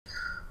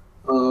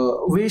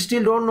we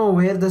still don't know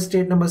where the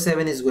state number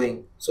 7 is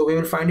going, so we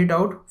will find it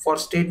out for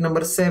state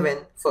number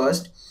 7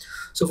 first.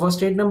 So for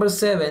state number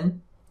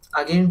 7,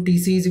 again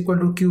TC is equal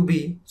to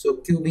QB, so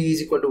QB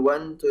is equal to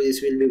 1, so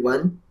this will be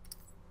 1.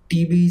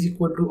 TB is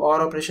equal to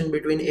OR operation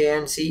between A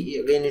and C,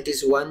 again it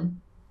is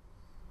 1.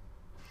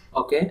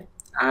 Okay,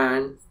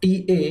 and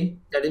TA,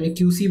 that is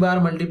QC bar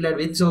multiplied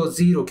with, so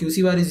 0,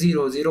 QC bar is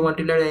 0, 0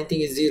 multiplied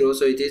anything is 0,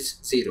 so it is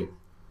 0.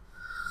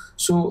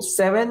 So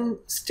 7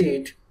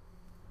 state,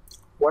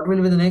 what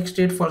will be the next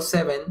state for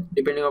 7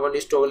 depending upon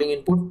this toggling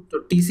input? So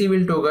TC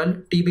will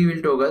toggle, TB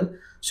will toggle,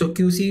 so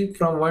QC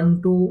from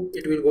 1 to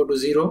it will go to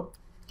 0.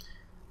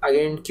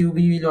 Again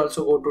QB will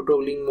also go to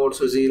toggling mode,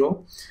 so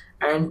 0,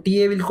 and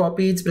TA will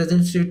copy its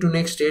present state to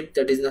next state,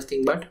 that is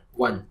nothing but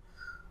 1.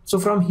 So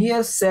from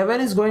here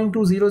 7 is going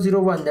to 0,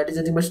 0, 1, that is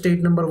nothing but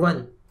state number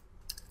 1.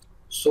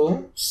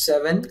 So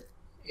 7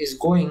 is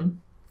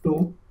going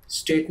to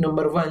state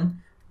number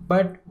 1,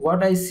 but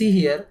what I see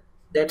here,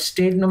 that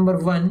state number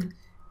 1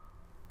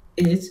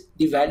 is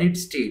the valid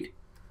state.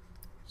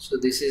 So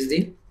this is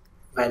the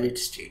valid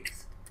state.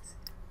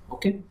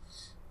 Okay.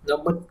 Now,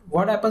 but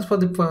what happens for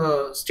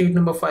the state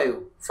number 5?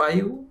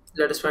 5,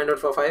 let us find out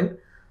for 5.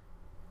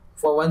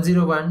 For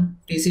 101,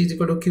 TC is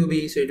equal to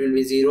QB, so it will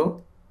be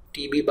 0.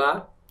 TB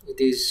bar, it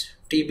is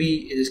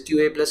TB, it is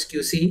QA plus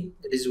QC,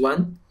 that is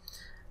 1.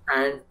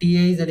 And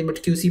TA is nothing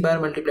but QC bar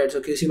multiplied, so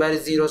QC bar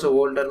is 0, so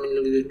whole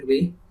terminal is going to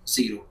be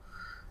 0.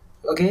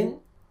 Again,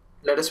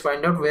 let us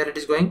find out where it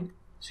is going.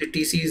 So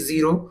TC is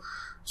 0,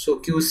 so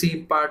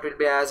QC part will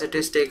be as it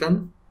is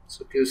taken,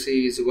 so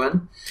QC is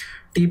 1.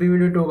 TB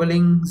will be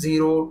toggling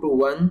 0 to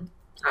 1,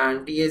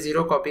 and TA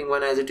 0 copying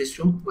 1 as it is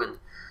to 1.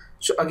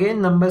 So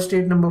again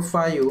state number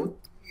 5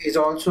 is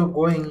also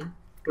going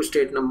to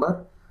state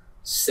number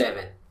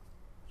 7.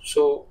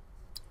 So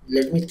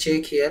let me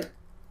check here.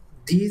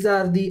 These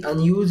are the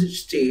unused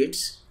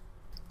states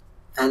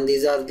and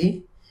these are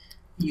the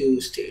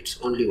used states,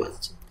 only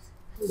ones.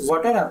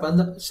 What had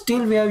happened,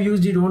 still we have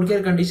used the don't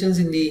care conditions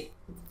in the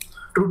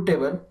truth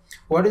table.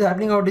 What is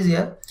happening out is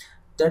here,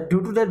 that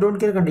due to the don't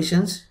care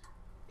conditions,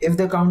 if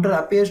the counter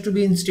appears to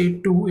be in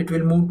state 2, it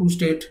will move to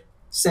state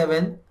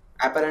 7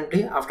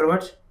 apparently.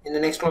 Afterwards, in the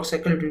next clock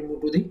cycle, it will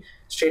move to the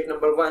state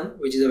number 1,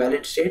 which is a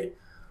valid state.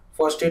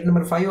 For state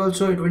number 5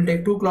 also, it will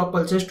take 2 clock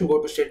pulses to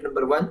go to state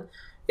number 1.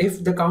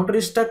 If the counter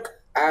is stuck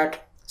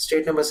at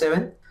state number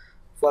 7,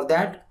 for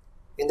that,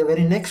 in the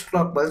very next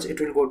clock pulse, it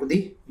will go to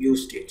the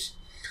used states.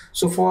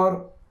 So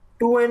for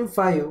 2 and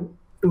 5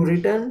 to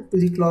return to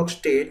the clock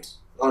states,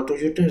 or to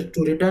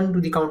return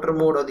to the counter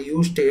mode or the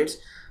used states,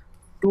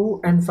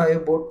 2 and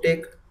 5 both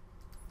take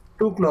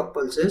 2 clock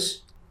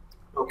pulses.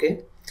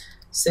 Okay,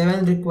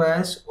 7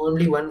 requires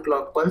only 1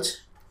 clock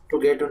pulse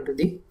to get into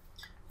the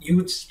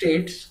used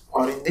states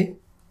or in the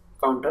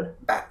counter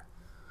back.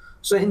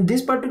 So in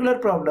this particular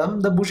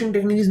problem, the bushing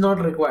technique is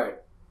not required.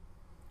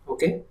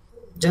 Okay,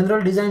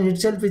 general design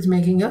itself is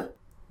making a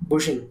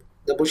bushing.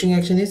 The bushing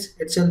action is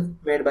itself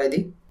made by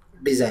the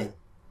design.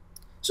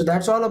 So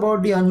that's all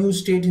about the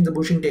unused state in the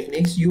bushing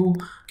techniques. You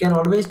can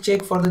always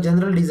check for the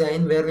general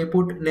design where we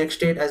put next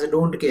state as a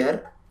don't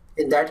care.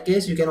 In that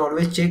case, you can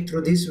always check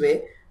through this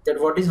way that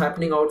what is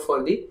happening out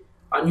for the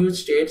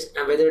unused states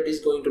and whether it is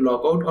going to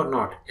lock out or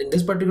not. In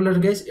this particular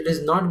case, it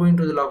is not going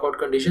to the lockout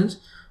conditions,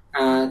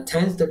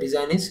 hence the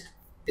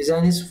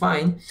design is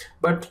fine.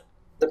 But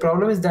the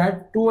problem is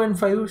that 2 and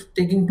 5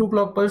 taking 2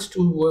 clock pulse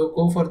to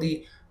go for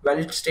the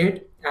valid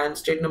state, and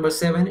state number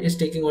 7 is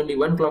taking only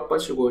 1 clock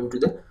pulse to go into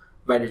the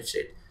valid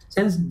state.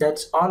 Since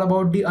that's all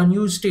about the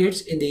unused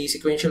states in the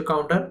sequential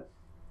counter.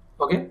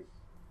 Okay,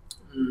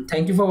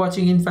 thank you for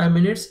watching in 5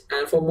 minutes,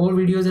 and for more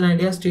videos and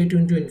ideas, stay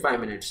tuned to in 5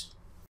 minutes.